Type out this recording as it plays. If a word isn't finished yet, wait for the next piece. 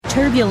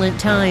Turbulent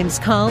times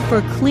call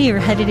for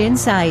clear-headed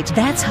insight.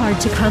 That's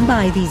hard to come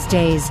by these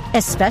days,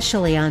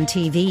 especially on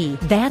TV.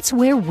 That's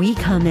where we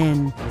come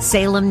in.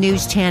 Salem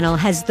News Channel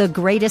has the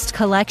greatest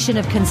collection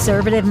of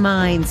conservative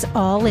minds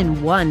all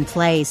in one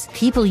place.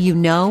 People you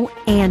know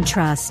and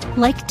trust,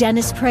 like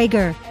Dennis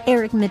Prager,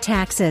 Eric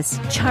Metaxas,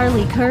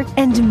 Charlie Kirk,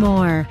 and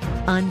more.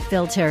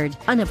 Unfiltered,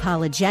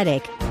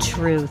 unapologetic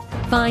truth.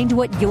 Find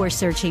what you're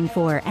searching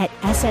for at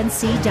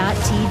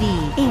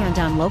snc.tv and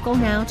on Local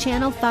Now,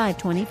 Channel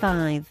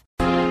 525.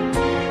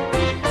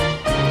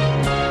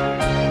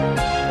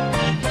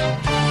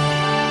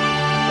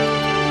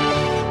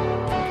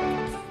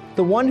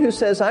 The one who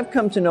says, I've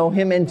come to know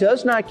him and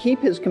does not keep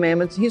his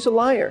commandments, he's a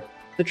liar.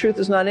 The truth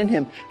is not in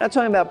him. Not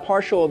talking about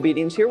partial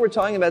obedience here. We're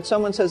talking about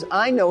someone says,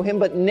 I know him,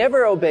 but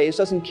never obeys,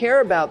 doesn't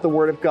care about the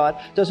Word of God,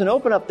 doesn't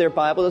open up their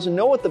Bible, doesn't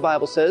know what the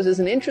Bible says,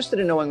 isn't interested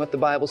in knowing what the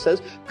Bible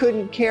says,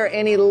 couldn't care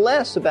any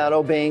less about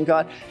obeying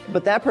God.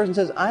 But that person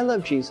says, I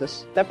love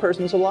Jesus. That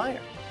person's a liar.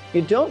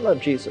 You don't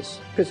love Jesus,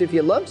 because if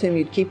you loved him,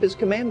 you'd keep his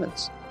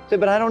commandments. Say,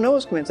 but I don't know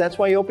his commandments. That's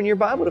why you open your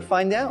Bible to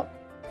find out.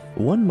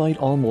 One might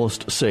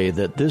almost say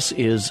that this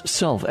is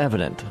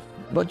self-evident,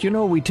 but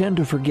we tend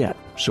to forget,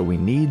 so we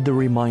need the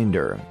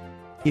reminder.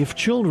 If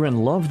children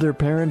love their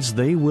parents,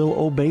 they will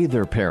obey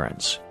their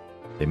parents.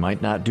 They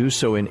might not do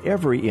so in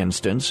every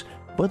instance,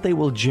 but they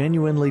will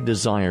genuinely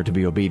desire to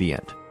be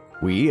obedient.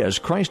 We, as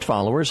Christ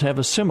followers, have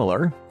a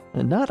similar,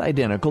 and not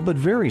identical, but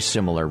very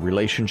similar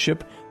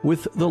relationship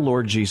with the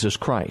Lord Jesus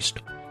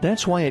Christ.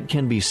 That's why it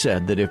can be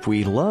said that if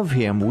we love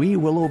Him, we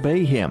will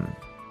obey Him.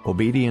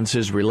 Obedience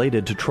is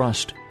related to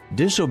trust.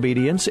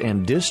 Disobedience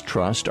and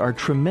distrust are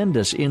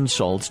tremendous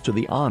insults to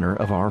the honor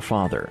of our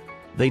Father.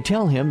 They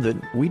tell Him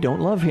that we don't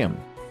love Him,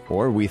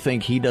 or we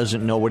think He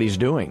doesn't know what He's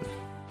doing.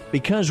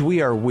 Because we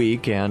are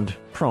weak and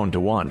prone to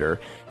wander,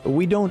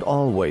 we don't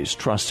always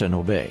trust and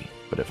obey.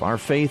 But if our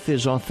faith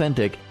is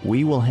authentic,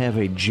 we will have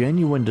a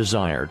genuine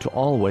desire to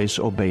always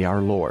obey our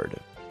Lord.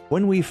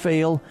 When we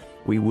fail,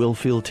 we will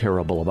feel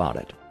terrible about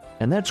it.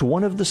 And that's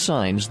one of the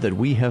signs that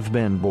we have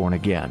been born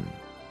again.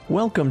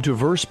 Welcome to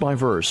Verse by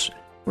Verse.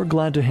 We're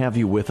glad to have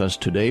you with us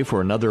today for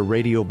another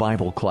radio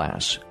Bible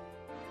class.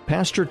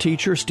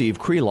 Pastor-teacher Steve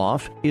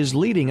Kreloff is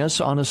leading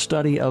us on a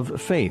study of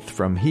faith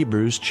from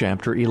Hebrews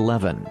chapter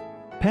 11.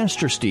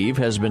 Pastor Steve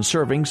has been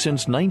serving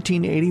since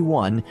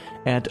 1981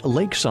 at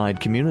Lakeside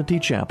Community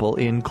Chapel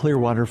in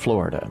Clearwater,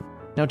 Florida.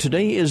 Now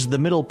today is the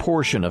middle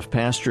portion of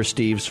Pastor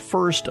Steve's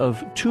first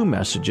of two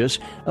messages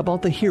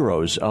about the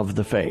heroes of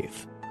the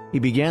faith. He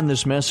began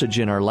this message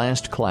in our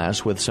last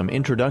class with some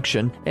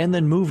introduction and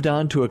then moved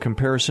on to a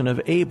comparison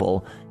of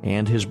Abel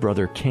and his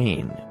brother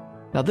Cain.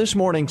 Now this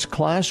morning's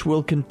class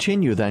will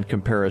continue that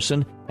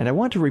comparison, and I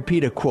want to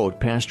repeat a quote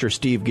Pastor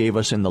Steve gave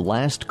us in the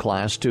last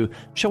class to,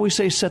 shall we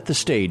say, set the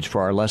stage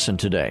for our lesson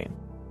today.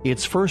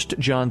 It's 1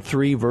 John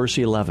 3, verse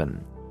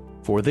 11.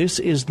 For this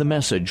is the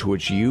message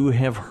which you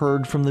have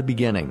heard from the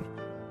beginning,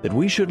 that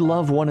we should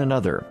love one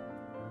another,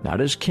 not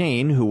as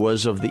Cain, who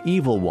was of the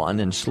evil one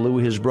and slew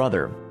his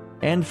brother.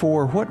 And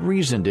for what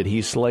reason did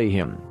he slay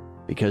him?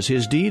 Because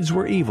his deeds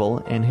were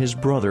evil and his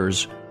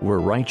brothers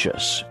were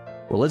righteous.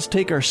 Well, let's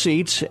take our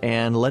seats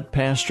and let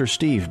Pastor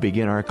Steve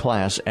begin our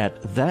class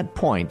at that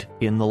point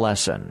in the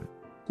lesson.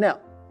 Now,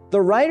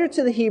 the writer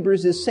to the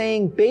Hebrews is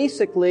saying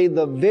basically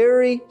the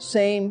very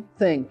same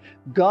thing.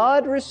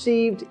 God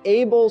received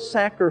Abel's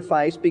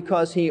sacrifice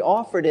because he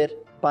offered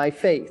it by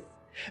faith.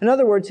 In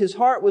other words, his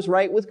heart was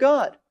right with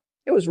God.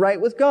 It was right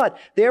with God.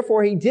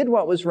 Therefore, he did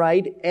what was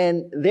right,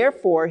 and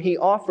therefore he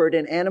offered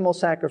an animal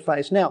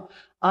sacrifice. Now,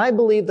 I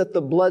believe that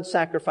the blood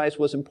sacrifice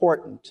was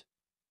important,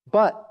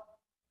 but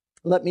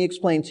let me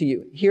explain to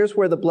you. Here's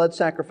where the blood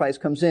sacrifice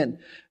comes in.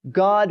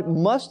 God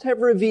must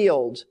have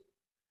revealed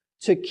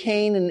to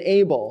Cain and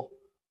Abel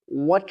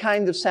what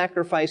kind of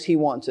sacrifice he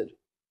wanted.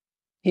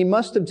 He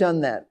must have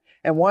done that.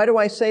 And why do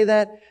I say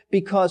that?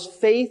 Because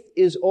faith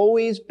is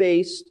always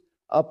based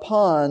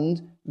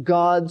upon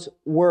God's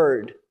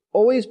Word.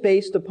 Always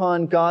based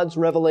upon God's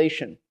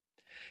revelation.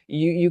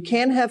 You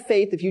can't have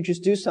faith if you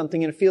just do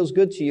something and it feels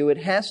good to you. It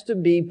has to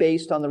be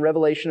based on the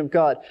revelation of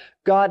God.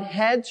 God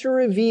had to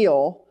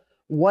reveal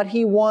what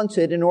He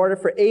wanted in order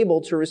for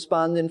Abel to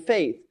respond in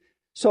faith.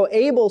 So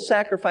Abel's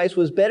sacrifice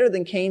was better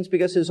than Cain's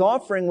because his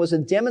offering was a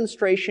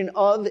demonstration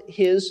of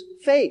his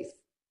faith,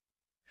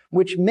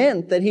 which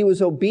meant that he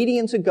was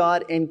obedient to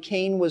God and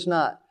Cain was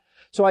not.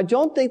 So I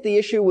don't think the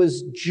issue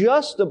was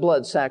just a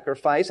blood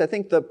sacrifice. I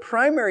think the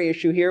primary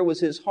issue here was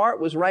his heart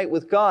was right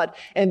with God.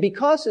 And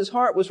because his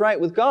heart was right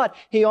with God,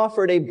 he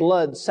offered a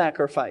blood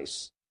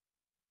sacrifice.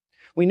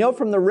 We know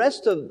from the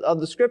rest of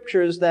the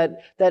scriptures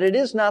that it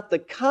is not the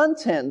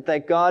content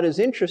that God is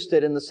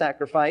interested in the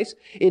sacrifice.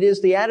 It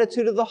is the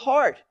attitude of the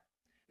heart.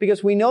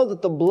 Because we know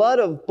that the blood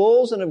of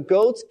bulls and of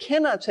goats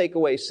cannot take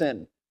away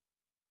sin.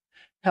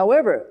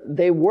 However,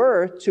 they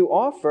were to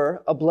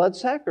offer a blood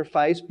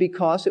sacrifice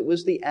because it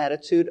was the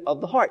attitude of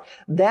the heart.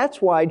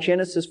 That's why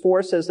Genesis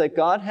 4 says that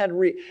God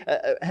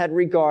had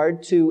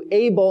regard to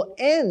Abel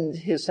and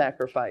his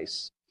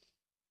sacrifice.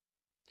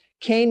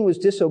 Cain was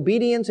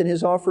disobedient, and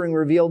his offering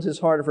revealed his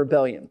heart of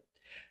rebellion.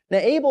 Now,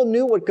 Abel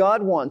knew what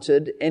God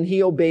wanted, and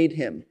he obeyed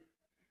him.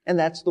 And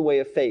that's the way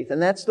of faith.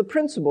 And that's the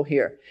principle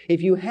here.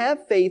 If you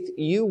have faith,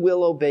 you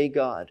will obey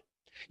God.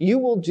 You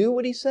will do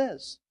what he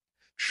says.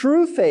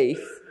 True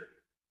faith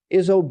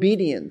is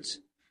obedient.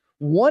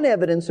 One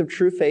evidence of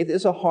true faith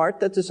is a heart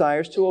that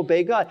desires to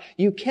obey God.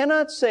 You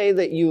cannot say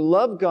that you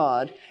love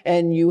God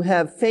and you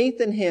have faith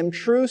in him,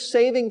 true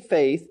saving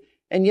faith,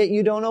 and yet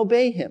you don't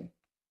obey him.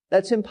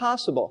 That's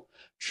impossible.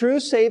 True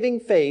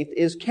saving faith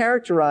is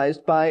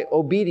characterized by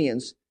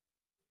obedience.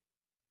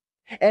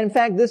 And in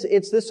fact,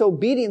 it's this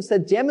obedience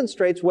that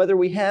demonstrates whether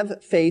we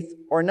have faith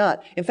or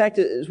not. In fact,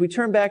 as we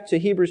turn back to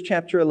Hebrews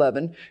chapter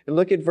 11, and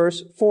look at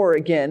verse 4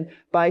 again,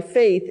 by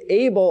faith,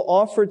 Abel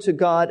offered to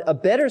God a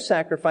better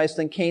sacrifice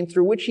than Cain,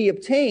 through which he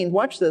obtained,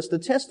 watch this, the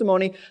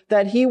testimony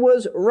that he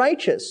was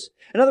righteous.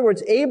 In other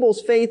words,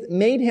 Abel's faith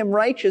made him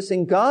righteous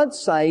in God's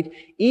sight,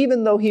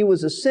 even though he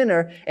was a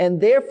sinner,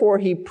 and therefore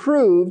he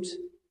proved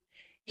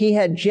he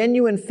had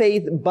genuine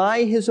faith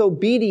by his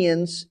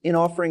obedience in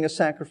offering a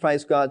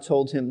sacrifice God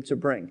told him to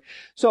bring.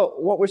 So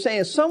what we're saying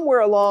is somewhere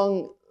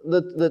along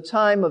the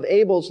time of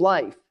Abel's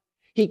life,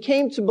 he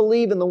came to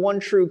believe in the one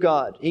true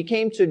God. He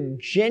came to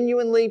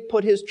genuinely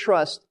put his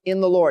trust in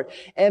the Lord.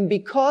 And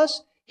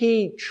because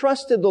he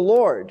trusted the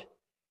Lord,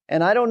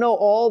 and I don't know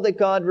all that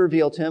God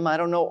revealed to him, I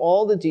don't know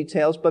all the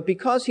details, but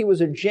because he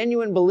was a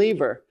genuine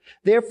believer,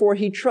 therefore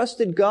he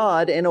trusted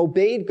God and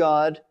obeyed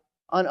God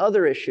on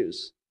other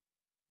issues.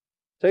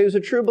 So he was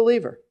a true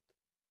believer.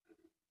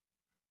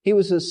 He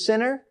was a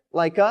sinner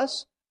like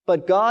us,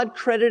 but God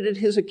credited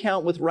his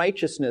account with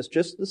righteousness,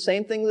 just the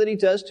same thing that he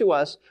does to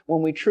us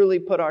when we truly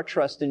put our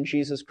trust in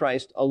Jesus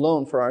Christ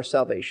alone for our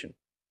salvation.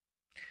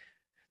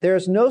 There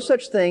is no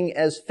such thing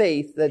as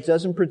faith that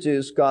doesn't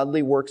produce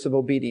godly works of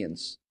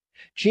obedience.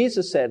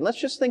 Jesus said, let's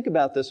just think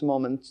about this a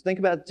moment. Think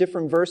about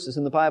different verses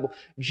in the Bible.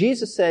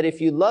 Jesus said, if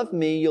you love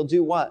me, you'll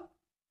do what?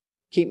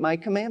 Keep my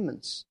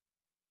commandments.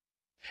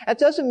 That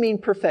doesn't mean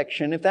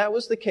perfection. If that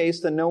was the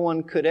case, then no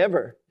one could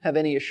ever have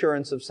any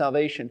assurance of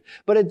salvation.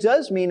 But it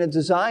does mean a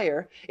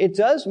desire. It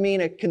does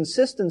mean a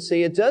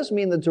consistency. It does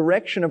mean the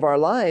direction of our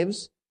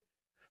lives.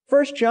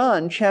 1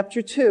 John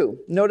chapter 2.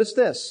 Notice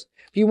this.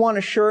 If you want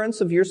assurance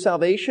of your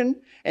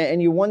salvation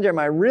and you wonder, am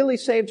I really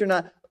saved or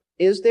not?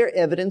 Is there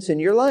evidence in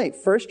your life?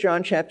 1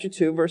 John chapter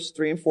 2, verse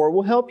 3 and 4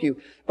 will help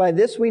you. By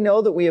this we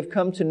know that we have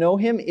come to know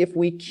him if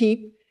we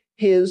keep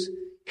his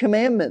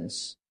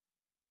commandments.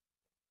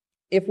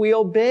 If we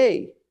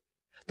obey.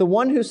 The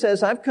one who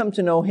says, I've come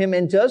to know him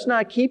and does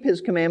not keep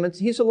his commandments,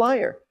 he's a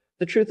liar.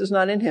 The truth is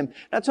not in him.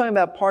 Not talking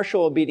about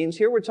partial obedience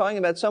here. We're talking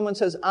about someone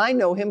says, I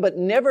know him, but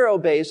never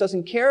obeys,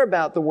 doesn't care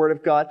about the word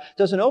of God,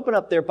 doesn't open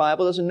up their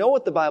Bible, doesn't know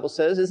what the Bible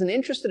says, isn't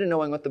interested in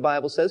knowing what the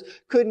Bible says,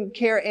 couldn't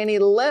care any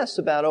less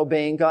about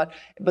obeying God.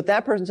 But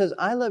that person says,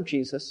 I love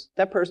Jesus.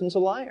 That person's a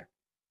liar.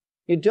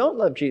 You don't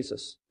love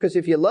Jesus, because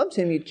if you loved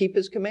him, you'd keep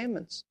his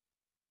commandments.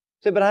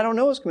 Say, but I don't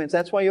know his commandments.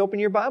 That's why you open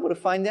your Bible, to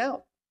find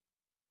out.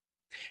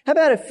 How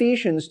about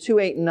Ephesians 2,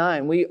 8, and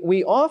 9?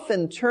 We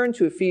often turn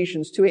to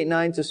Ephesians 2, 8,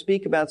 9 to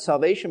speak about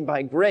salvation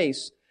by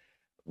grace,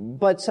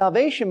 but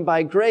salvation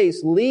by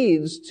grace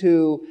leads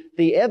to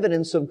the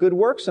evidence of good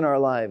works in our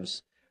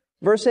lives.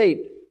 Verse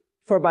 8,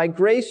 for by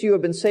grace you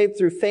have been saved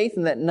through faith,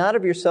 and that not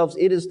of yourselves,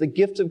 it is the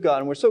gift of God.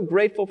 And we're so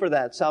grateful for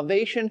that.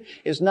 Salvation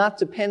is not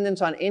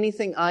dependent on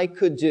anything I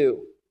could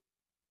do.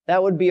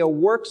 That would be a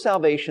work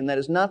salvation that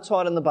is not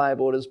taught in the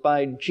Bible. It is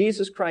by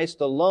Jesus Christ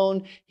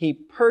alone. He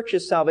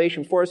purchased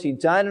salvation for us. He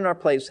died in our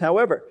place.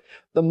 However,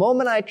 the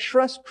moment I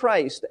trust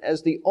Christ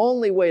as the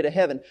only way to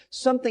heaven,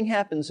 something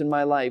happens in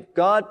my life.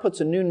 God puts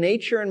a new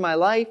nature in my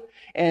life,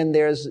 and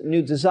there's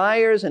new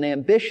desires and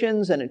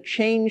ambitions, and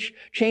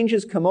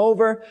changes come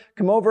over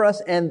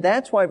us. And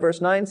that's why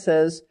verse 9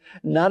 says,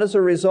 not as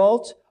a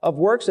result of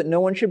works that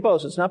no one should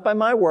boast. It's not by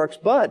my works,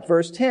 but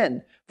verse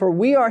 10, for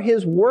we are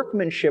his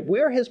workmanship. We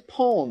are his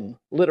poem,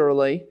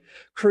 literally,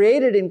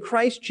 created in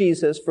Christ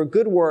Jesus for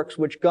good works,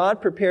 which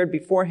God prepared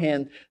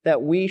beforehand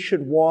that we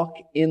should walk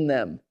in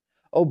them.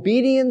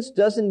 Obedience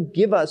doesn't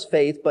give us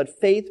faith, but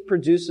faith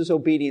produces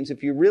obedience.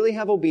 If you really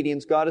have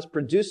obedience, God is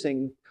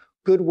producing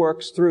good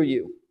works through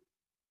you.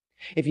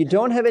 If you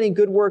don't have any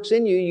good works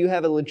in you, you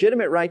have a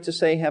legitimate right to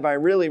say, have I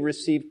really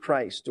received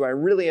Christ? Do I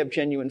really have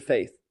genuine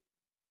faith?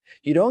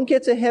 You don't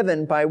get to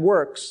heaven by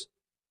works,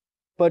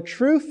 but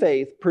true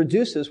faith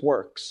produces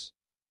works.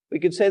 We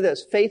could say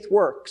this, faith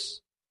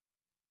works.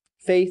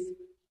 Faith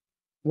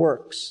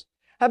works.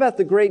 How about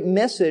the great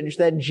message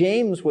that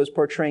James was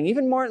portraying?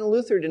 Even Martin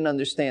Luther didn't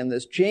understand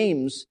this.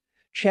 James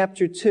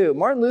chapter 2.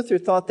 Martin Luther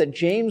thought that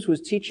James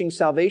was teaching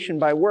salvation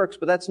by works,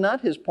 but that's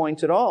not his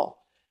point at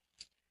all.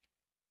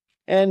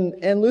 And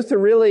Luther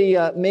really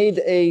made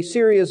a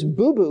serious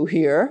boo-boo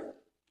here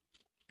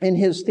in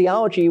his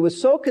theology. He was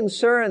so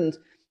concerned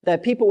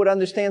that people would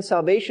understand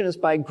salvation is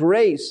by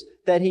grace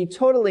that he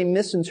totally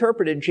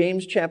misinterpreted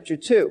James chapter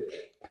 2.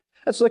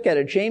 Let's look at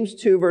it. James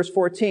 2, verse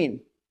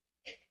 14.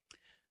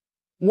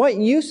 What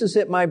use is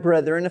it, my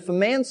brethren, if a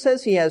man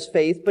says he has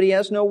faith, but he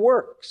has no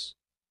works?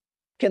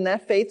 Can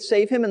that faith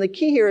save him? And the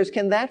key here is,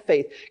 can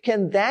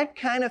that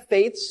kind of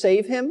faith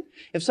save him?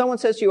 If someone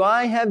says to you,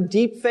 I have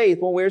deep faith,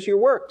 well, where's your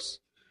works?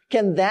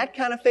 Can that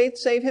kind of faith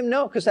save him?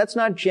 No, because that's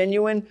not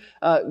genuine,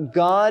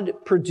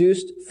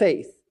 God-produced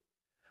faith.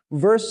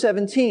 Verse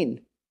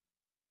 17.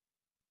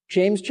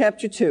 James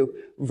chapter 2,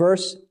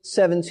 verse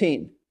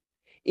 17.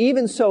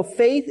 Even so,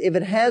 faith, if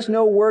it has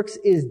no works,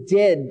 is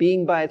dead,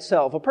 being by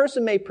itself. A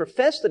person may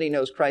profess that he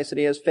knows Christ, that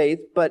he has faith,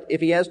 but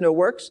if he has no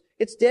works,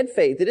 it's dead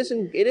faith. It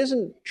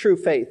isn't true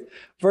faith.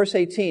 Verse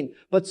 18.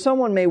 But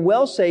someone may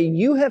well say,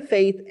 you have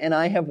faith and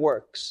I have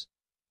works.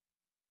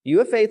 You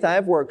have faith, I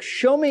have works.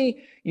 Show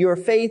me your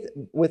faith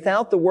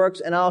without the works,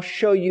 and I'll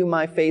show you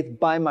my faith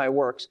by my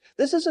works.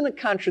 This isn't a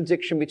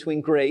contradiction between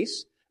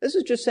grace. This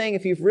is just saying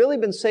if you've really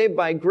been saved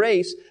by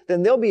grace,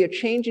 then there'll be a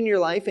change in your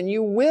life and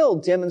you will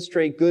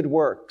demonstrate good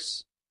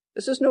works.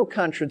 This is no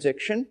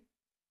contradiction.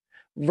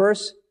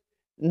 Verse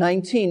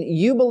 19,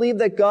 you believe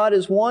that God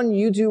is one,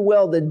 you do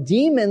well. The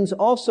demons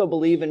also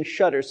believe and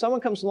shudder.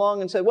 Someone comes along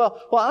and says, well,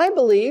 I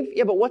believe.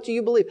 Yeah, but what do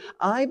you believe?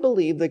 I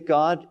believe that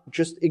God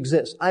just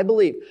exists. I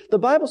believe. The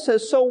Bible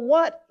says, so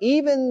what?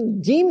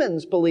 Even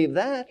demons believe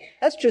that.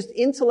 That's just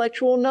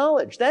intellectual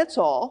knowledge. That's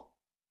all.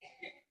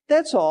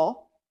 That's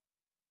all.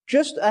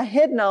 Just a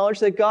head knowledge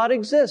that God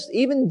exists.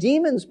 Even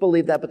demons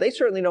believe that, but they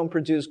certainly don't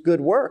produce good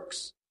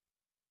works.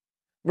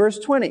 Verse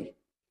 20.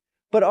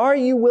 But are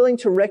you willing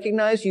to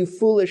recognize, you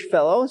foolish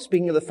fellow,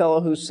 speaking of the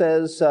fellow who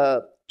says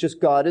just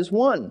God is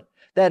one,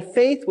 that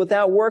faith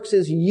without works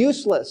is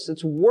useless.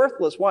 It's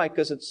worthless. Why?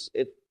 Because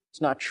it's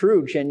not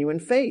true, genuine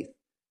faith.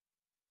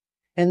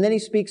 And then he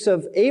speaks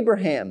of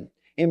Abraham.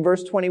 In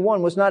verse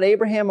 21, was not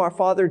Abraham our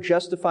father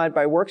justified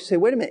by works? You say,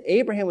 wait a minute,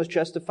 Abraham was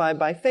justified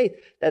by faith.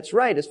 That's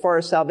right, as far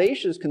as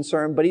salvation is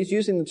concerned, but he's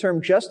using the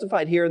term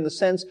justified here in the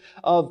sense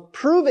of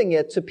proving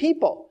it to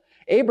people.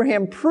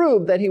 Abraham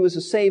proved that he was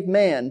a saved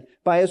man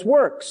by his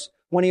works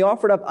when he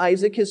offered up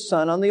Isaac, his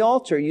son, on the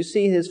altar. You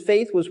see, his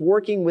faith was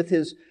working with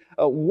his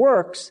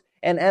works,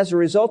 and as a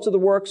result of the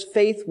works,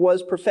 faith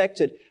was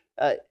perfected.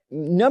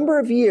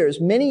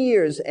 Many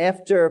years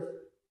after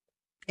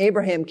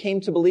Abraham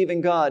came to believe in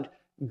God,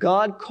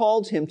 God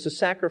called him to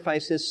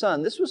sacrifice his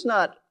son. This was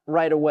not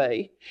right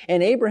away.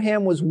 And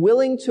Abraham was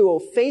willing to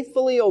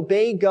faithfully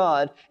obey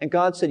God. And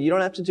God said, you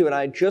don't have to do it.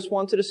 I just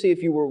wanted to see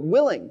if you were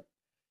willing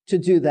to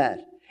do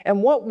that.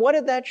 And what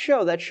did that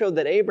show? That showed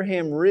that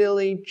Abraham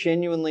really,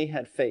 genuinely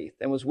had faith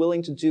and was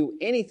willing to do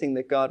anything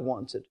that God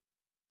wanted.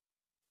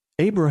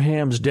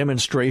 Abraham's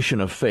demonstration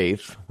of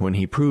faith, when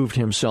he proved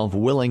himself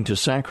willing to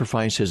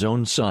sacrifice his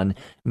own son,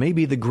 may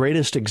be the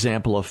greatest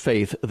example of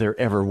faith there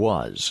ever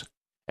was.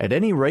 At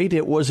any rate,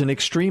 it was an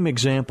extreme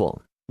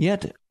example.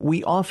 Yet,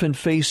 we often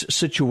face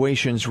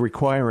situations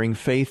requiring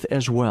faith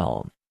as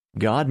well.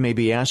 God may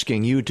be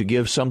asking you to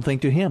give something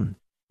to Him.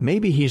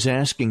 Maybe He's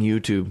asking you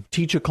to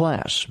teach a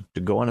class,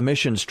 to go on a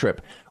missions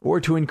trip, or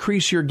to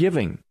increase your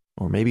giving,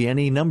 or maybe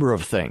any number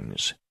of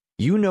things.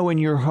 You know in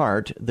your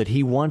heart that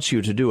He wants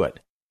you to do it,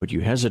 but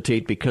you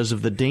hesitate because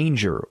of the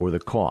danger or the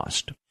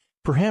cost.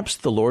 Perhaps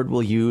the Lord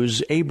will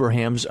use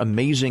Abraham's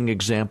amazing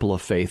example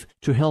of faith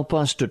to help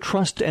us to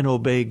trust and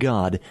obey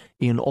God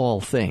in all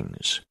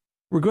things.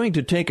 We're going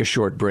to take a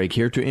short break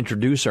here to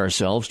introduce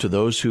ourselves to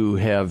those who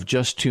have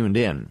just tuned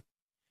in.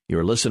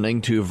 You're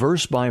listening to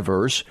Verse by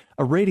Verse,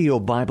 a radio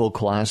Bible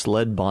class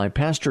led by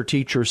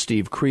pastor-teacher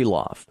Steve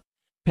Kreloff.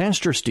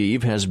 Pastor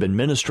Steve has been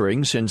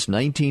ministering since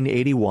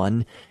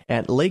 1981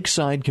 at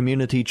Lakeside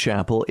Community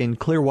Chapel in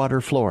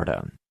Clearwater,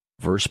 Florida.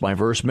 Verse by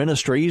Verse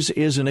Ministries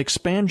is an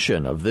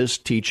expansion of this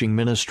teaching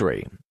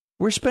ministry.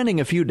 We're spending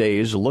a few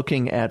days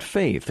looking at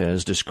faith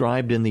as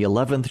described in the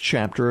 11th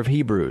chapter of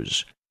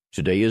Hebrews.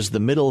 Today is the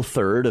middle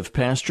third of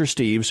Pastor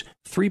Steve's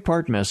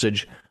three-part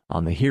message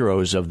on the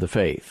heroes of the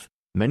faith.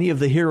 Many of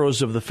the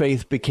heroes of the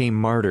faith became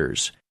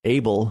martyrs.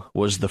 Abel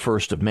was the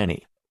first of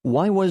many.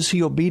 Why was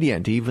he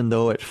obedient even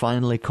though it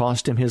finally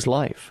cost him his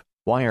life?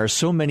 Why are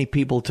so many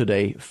people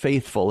today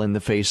faithful in the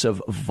face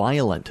of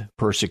violent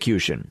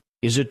persecution?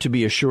 Is it to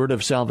be assured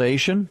of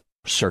salvation?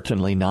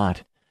 Certainly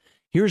not.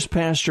 Here's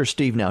Pastor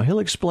Steve now. He'll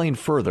explain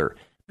further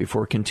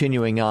before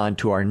continuing on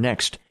to our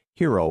next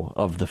hero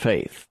of the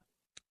faith.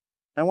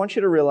 I want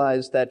you to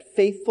realize that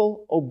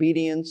faithful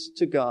obedience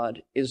to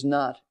God is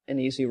not an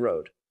easy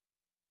road.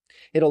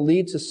 It'll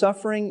lead to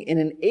suffering.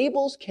 In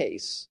Abel's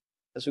case,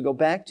 as we go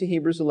back to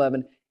Hebrews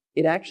 11,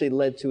 it actually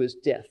led to his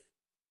death.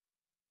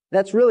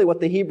 That's really what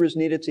the Hebrews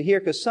needed to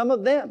hear, because some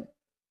of them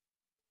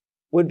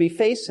would be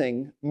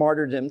facing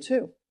martyrdom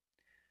too.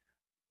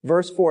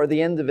 Verse 4,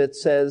 the end of it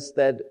says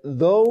that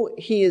though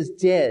he is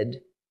dead,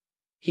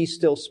 he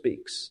still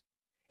speaks.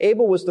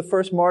 Abel was the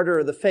first martyr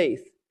of the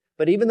faith,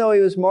 but even though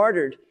he was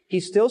martyred, he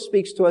still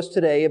speaks to us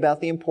today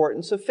about the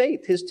importance of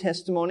faith. His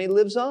testimony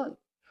lives on.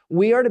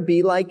 We are to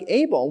be like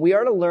Abel. We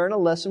are to learn a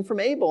lesson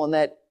from Abel, and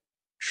that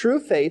true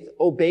faith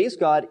obeys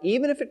God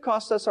even if it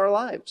costs us our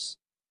lives.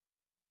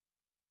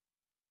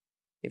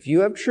 If you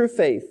have true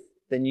faith,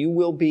 then you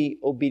will be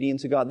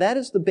obedient to God. That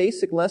is the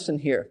basic lesson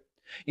here.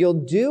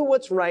 You'll do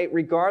what's right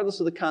regardless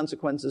of the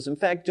consequences. In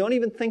fact, don't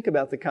even think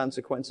about the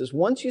consequences.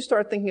 Once you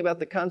start thinking about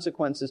the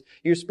consequences,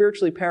 you're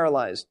spiritually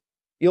paralyzed.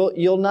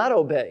 You'll not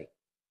obey.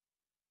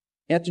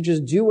 You have to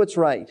just do what's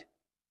right.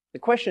 The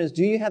question is,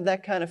 do you have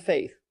that kind of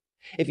faith?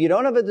 If you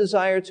don't have a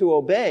desire to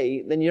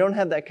obey, then you don't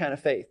have that kind of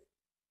faith.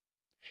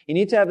 You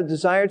need to have a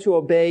desire to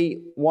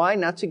obey. Why?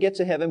 Not to get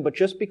to heaven, but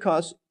just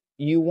because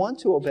you want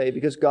to obey,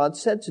 because God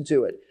said to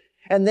do it.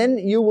 And then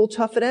you will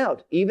tough it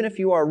out, even if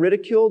you are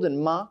ridiculed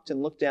and mocked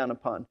and looked down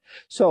upon.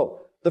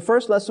 So, the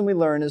first lesson we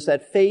learn is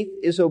that faith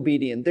is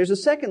obedient. There's a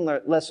second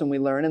lesson we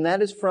learn, and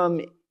that is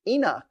from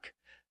Enoch,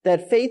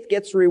 that faith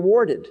gets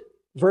rewarded.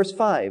 Verse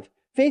 5,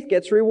 faith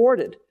gets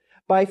rewarded.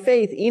 By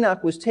faith,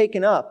 Enoch was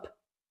taken up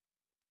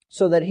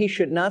so that he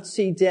should not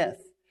see death.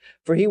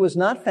 For he was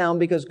not found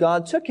because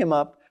God took him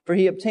up, for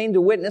he obtained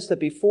a witness that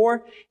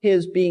before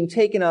his being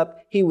taken up,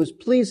 he was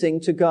pleasing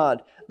to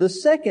God. The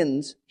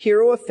second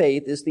hero of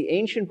faith is the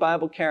ancient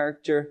Bible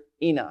character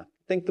Enoch.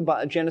 I think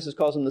Genesis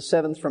calls him the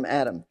seventh from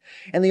Adam.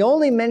 And the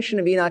only mention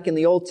of Enoch in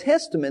the Old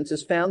Testament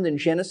is found in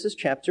Genesis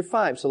chapter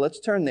 5. So let's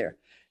turn there.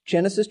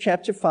 Genesis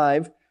chapter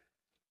 5,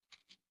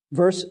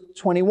 verse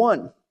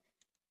 21.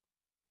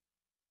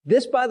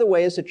 This, by the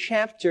way, is a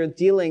chapter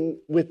dealing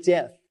with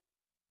death.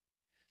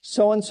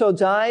 So-and-so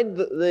died,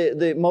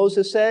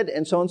 Moses said,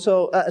 and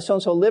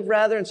so-and-so lived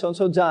rather, and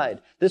so-and-so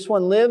died. This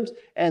one lived,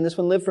 and this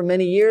one lived for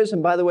many years,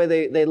 and by the way,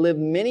 they lived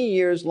many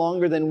years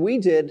longer than we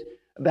did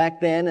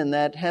back then, and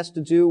that has to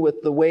do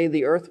with the way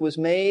the earth was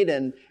made,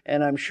 and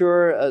I'm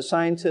sure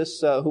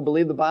scientists who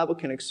believe the Bible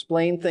can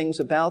explain things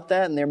about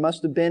that, and there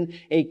must have been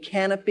a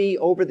canopy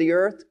over the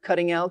earth,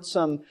 cutting out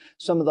some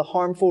of the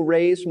harmful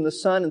rays from the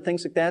sun and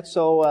things like that,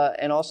 so,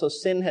 and also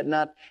sin had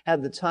not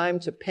had the time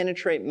to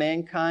penetrate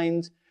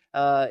mankind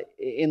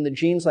in the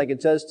genes like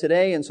it does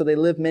today, and so they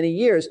lived many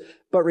years.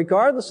 But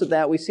regardless of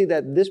that, we see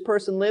that this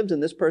person lived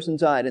and this person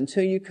died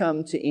until you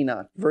come to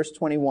Enoch. Verse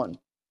 21.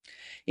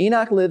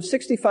 Enoch lived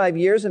 65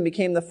 years and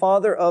became the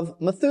father of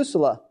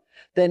Methuselah.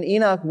 Then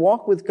Enoch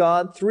walked with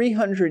God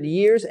 300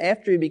 years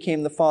after he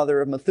became the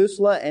father of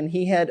Methuselah, and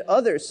he had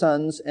other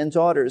sons and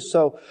daughters.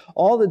 So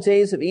all the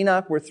days of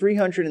Enoch were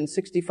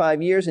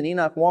 365 years, and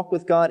Enoch walked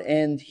with God,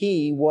 and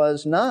he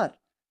was not,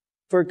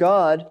 for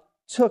God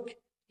took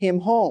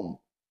him home.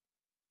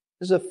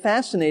 This is a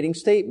fascinating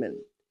statement.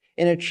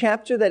 In a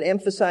chapter that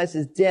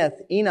emphasizes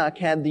death, Enoch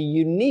had the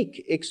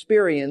unique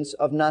experience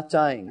of not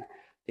dying.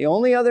 The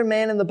only other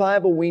man in the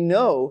Bible we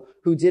know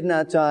who did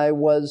not die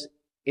was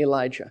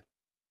Elijah.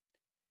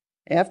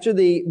 After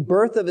the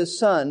birth of his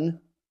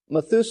son,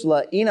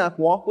 Methuselah, Enoch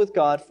walked with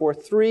God for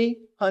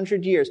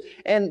 300 years.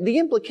 And the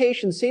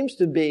implication seems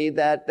to be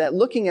that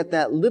looking at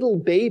that little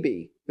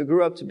baby, who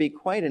grew up to be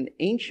quite an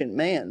ancient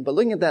man, but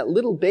looking at that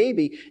little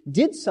baby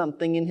did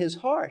something in his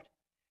heart.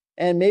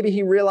 And maybe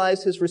he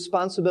realized his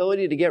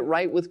responsibility to get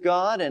right with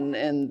God,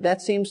 and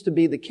that seems to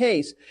be the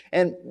case.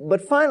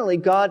 But finally,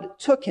 God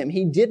took him.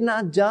 He did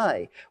not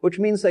die, which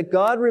means that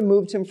God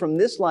removed him from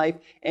this life,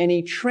 and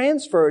he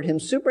transferred him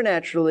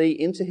supernaturally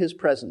into his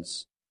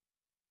presence.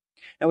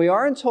 Now, we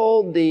aren't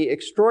told the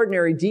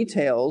extraordinary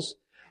details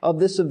of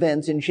this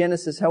event in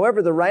Genesis.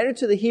 However, the writer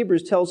to the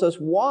Hebrews tells us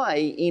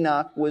why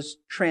Enoch was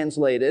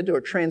translated or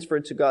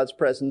transferred to God's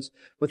presence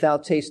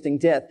without tasting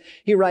death.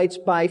 He writes,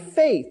 by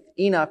faith,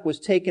 Enoch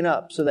was taken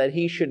up so that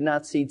he should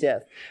not see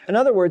death. In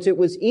other words, it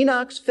was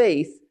Enoch's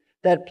faith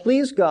that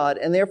pleased God,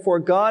 and therefore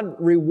God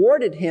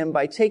rewarded him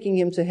by taking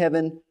him to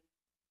heaven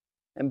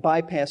and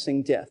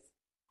bypassing death.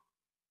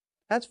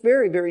 That's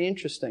very, very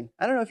interesting.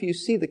 I don't know if you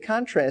see the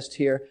contrast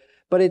here,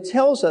 but it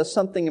tells us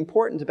something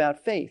important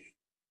about faith.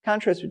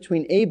 Contrast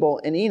between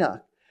Abel and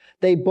Enoch.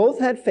 They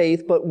both had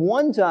faith, but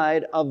one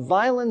died a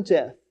violent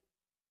death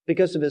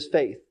because of his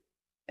faith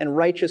and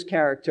righteous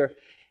character,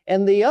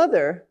 and the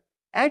other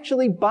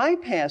actually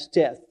bypassed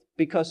death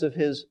because of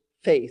his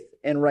faith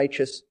and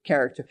righteous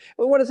character.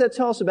 Well, what does that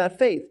tell us about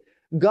faith?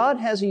 God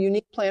has a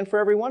unique plan for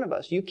every one of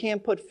us. You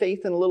can't put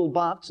faith in a little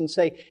box and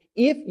say,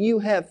 if you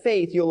have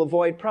faith, you'll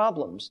avoid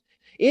problems.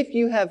 If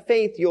you have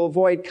faith, you'll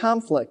avoid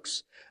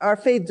conflicts. Our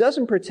faith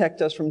doesn't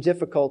protect us from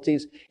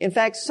difficulties. In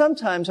fact,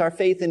 sometimes our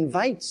faith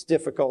invites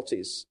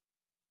difficulties.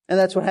 And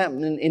that's what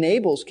happened in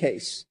Abel's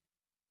case.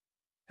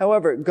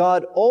 However,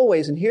 God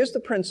always, and here's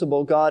the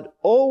principle, God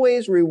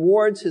always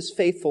rewards his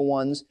faithful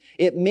ones.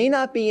 It may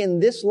not be in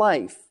this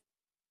life,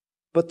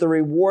 but the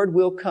reward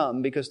will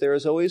come because there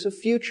is always a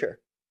future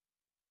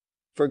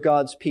for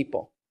God's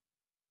people.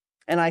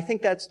 And I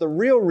think that's the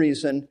real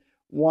reason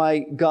why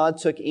God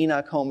took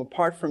Enoch home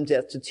apart from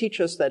death, to teach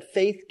us that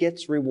faith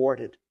gets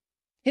rewarded.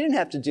 He didn't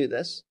have to do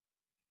this.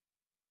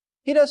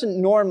 He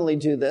doesn't normally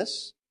do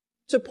this.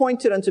 It's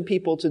appointed unto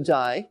people to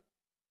die.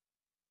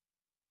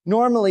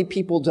 Normally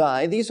people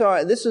die.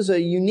 This is a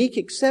unique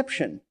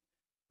exception.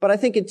 But I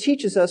think it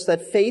teaches us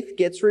that faith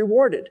gets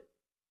rewarded.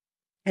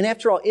 And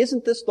after all,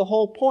 isn't this the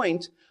whole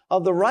point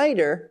of the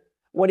writer,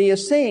 what he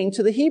is saying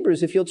to the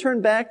Hebrews? If you'll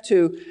turn back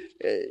to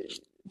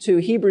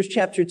Hebrews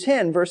chapter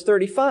 10, verse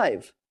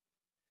 35.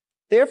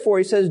 Therefore,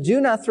 he says,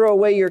 do not throw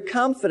away your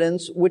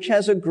confidence, which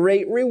has a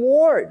great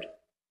reward.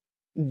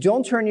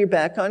 Don't turn your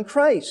back on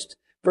Christ.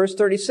 Verse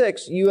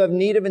 36, you have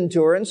need of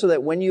endurance so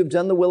that when you have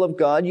done the will of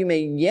God, you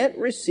may yet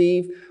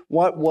receive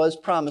what was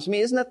promised. I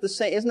mean, isn't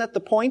that the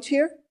point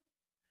here?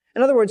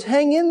 In other words,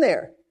 hang in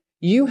there.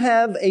 You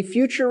have a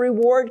future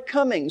reward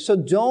coming. So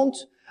don't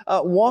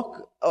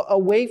walk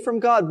away from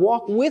God.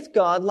 Walk with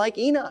God like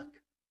Enoch.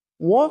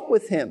 Walk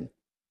with Him.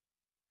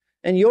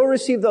 And you'll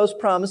receive those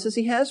promises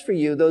He has for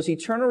you, those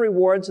eternal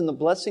rewards and the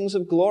blessings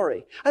of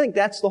glory. I think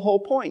that's the whole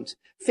point.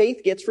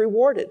 Faith gets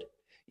rewarded.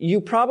 You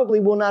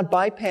probably will not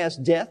bypass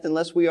death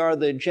unless we are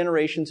the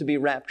generation to be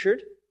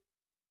raptured.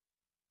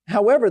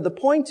 However, the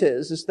point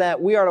is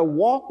that we are to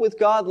walk with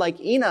God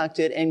like Enoch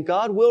did, and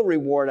God will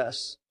reward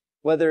us,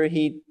 whether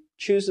He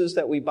chooses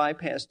that we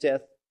bypass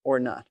death or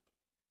not.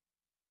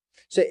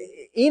 So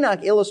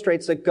Enoch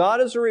illustrates that God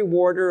is a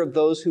rewarder of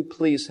those who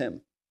please Him.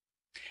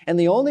 And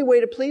the only way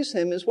to please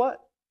Him is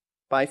what?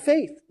 By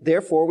faith.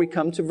 Therefore, we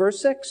come to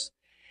verse 6.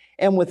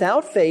 And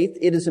without faith,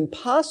 it is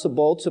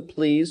impossible to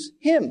please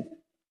Him.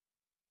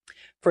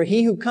 For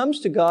he who comes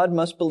to God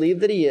must believe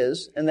that He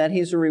is, and that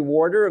He's a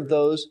rewarder of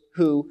those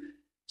who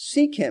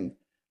seek Him.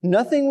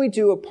 Nothing we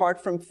do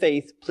apart from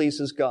faith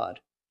pleases God.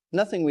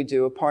 Nothing we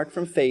do apart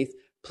from faith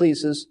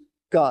pleases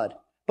God.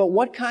 But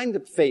what kind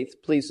of faith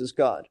pleases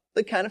God?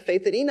 The kind of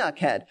faith that Enoch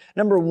had.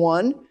 Number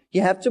one,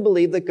 you have to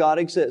believe that God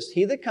exists.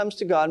 He that comes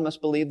to God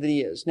must believe that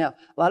He is. Now,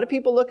 a lot of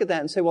people look at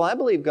that and say, well, I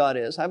believe God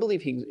is. I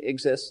believe He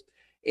exists.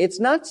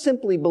 It's not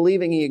simply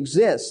believing He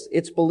exists.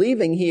 It's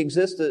believing He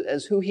exists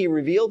as who He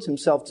revealed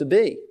Himself to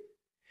be.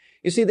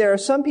 You see, there are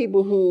some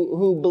people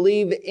who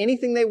believe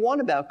anything they want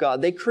about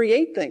God. They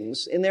create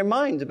things in their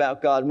mind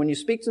about God. When you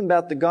speak to them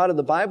about the God of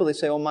the Bible, they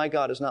say, oh, my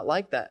God is not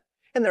like that.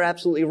 And they're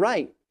absolutely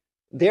right.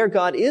 Their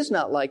God is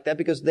not like that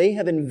because they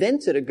have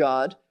invented a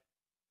God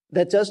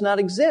that does not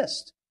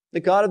exist, the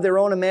God of their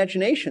own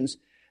imaginations.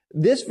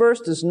 This verse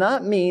does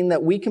not mean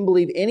that we can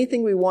believe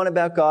anything we want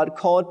about God,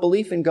 call it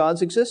belief in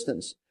God's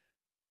existence.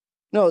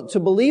 No, to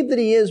believe that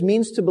He is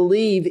means to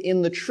believe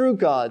in the true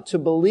God, to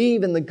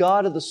believe in the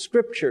God of the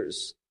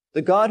Scriptures,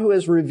 the God who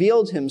has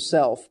revealed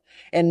Himself,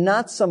 and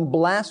not some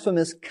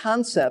blasphemous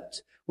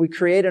concept we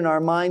create in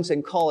our minds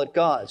and call it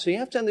God. So you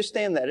have to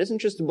understand that. It isn't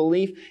just a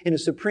belief in a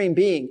supreme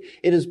being.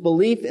 It is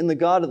belief in the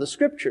God of the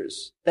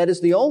Scriptures. That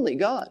is the only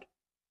God.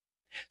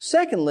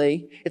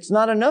 Secondly, it's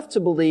not enough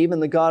to believe in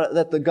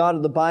that the God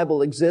of the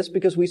Bible exists,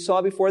 because we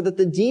saw before that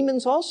the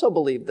demons also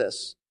believe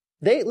this.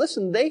 They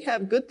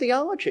have good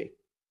theology.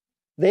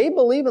 They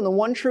believe in the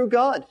one true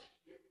God.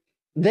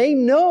 They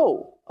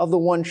know of the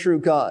one true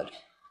God.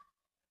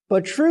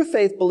 But true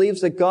faith believes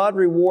that God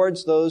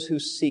rewards those who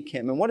seek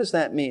Him. And what does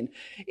that mean?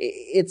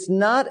 It's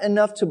not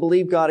enough to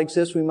believe God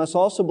exists. We must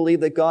also believe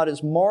that God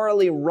is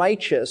morally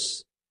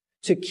righteous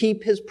to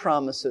keep His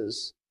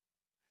promises.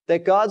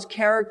 That God's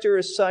character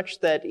is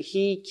such that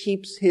He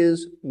keeps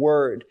His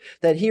word.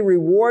 That He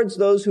rewards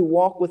those who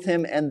walk with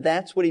Him, and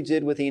that's what He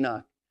did with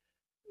Enoch.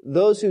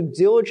 Those who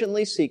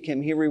diligently seek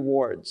Him, He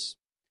rewards.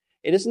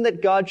 It isn't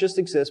that God just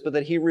exists, but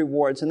that He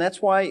rewards. And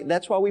that's why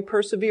we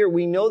persevere.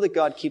 We know that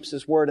God keeps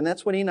His word, and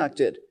that's what Enoch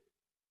did.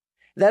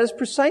 That is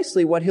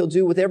precisely what He'll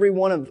do with every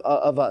one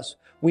of us.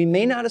 We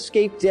may not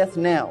escape death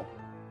now,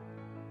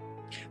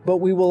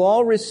 but we will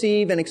all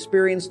receive and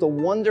experience the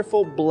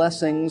wonderful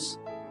blessings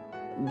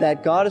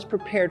that God has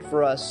prepared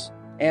for us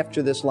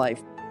after this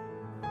life.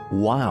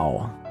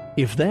 Wow.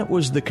 If that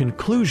was the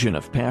conclusion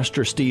of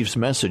Pastor Steve's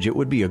message, it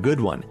would be a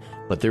good one.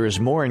 But there is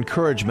more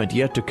encouragement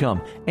yet to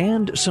come,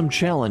 and some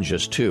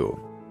challenges too.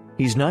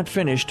 He's not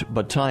finished,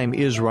 but time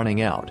is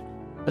running out.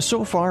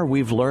 So far,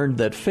 we've learned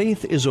that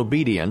faith is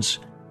obedience,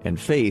 and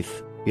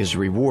faith is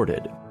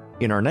rewarded.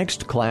 In our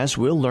next class,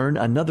 we'll learn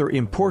another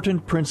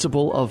important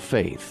principle of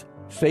faith.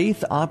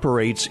 Faith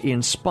operates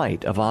in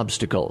spite of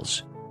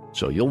obstacles.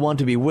 So you'll want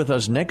to be with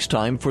us next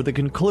time for the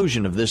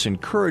conclusion of this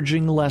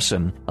encouraging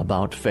lesson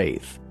about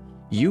faith.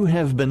 You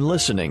have been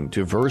listening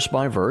to Verse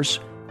by Verse.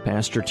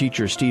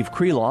 Pastor-teacher Steve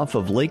Kreloff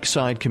of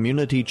Lakeside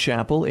Community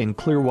Chapel in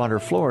Clearwater,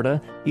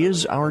 Florida,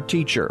 is our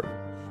teacher.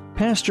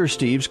 Pastor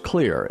Steve's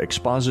clear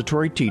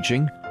expository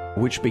teaching,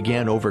 which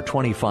began over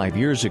 25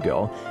 years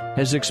ago,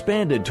 has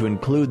expanded to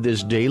include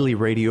this daily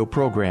radio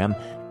program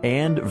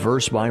and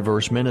Verse by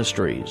Verse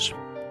ministries.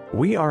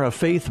 We are a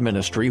faith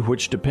ministry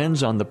which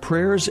depends on the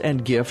prayers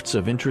and gifts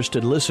of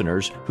interested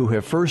listeners who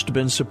have first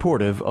been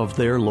supportive of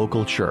their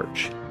local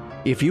church.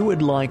 If you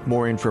would like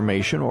more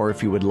information, or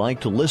if you would like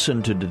to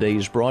listen to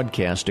today's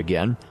broadcast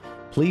again,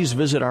 please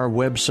visit our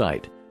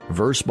website,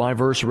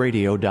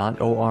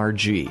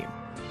 versebyverseradio.org.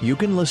 You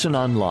can listen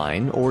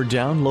online or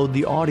download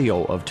the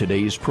audio of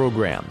today's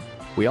program.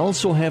 We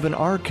also have an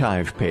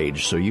archive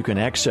page so you can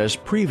access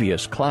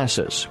previous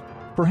classes.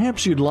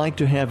 Perhaps you'd like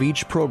to have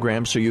each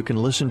program so you can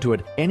listen to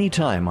it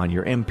anytime on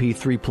your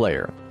MP3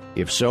 player.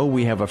 If so,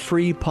 we have a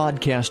free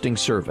podcasting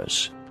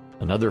service.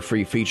 Another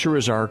free feature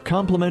is our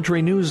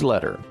complimentary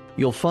newsletter.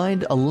 You'll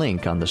find a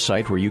link on the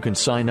site where you can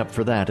sign up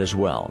for that as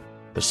well.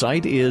 The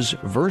site is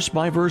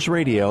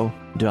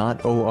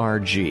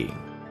versebyverseradio.org.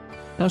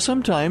 Now,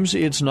 sometimes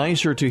it's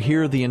nicer to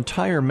hear the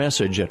entire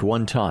message at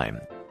one time.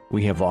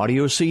 We have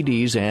audio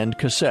CDs and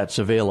cassettes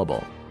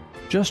available.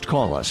 Just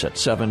call us at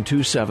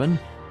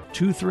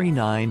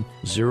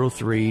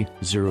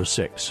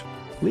 727-239-0306.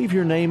 Leave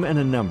your name and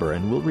a number,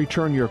 and we'll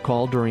return your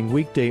call during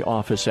weekday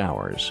office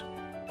hours.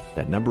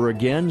 That number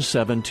again,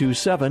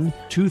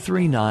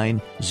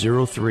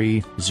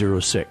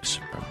 727-239-0306.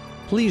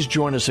 Please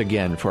join us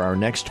again for our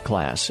next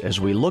class as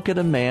we look at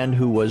a man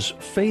who was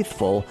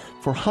faithful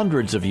for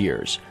hundreds of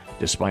years,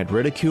 despite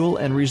ridicule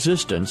and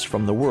resistance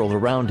from the world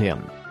around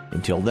him.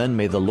 Until then,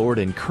 may the Lord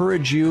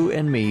encourage you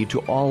and me to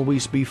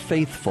always be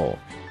faithful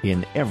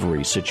in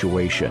every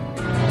situation.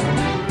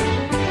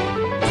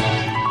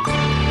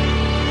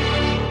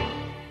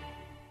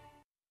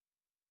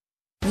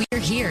 We're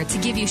here to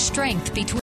give you strength between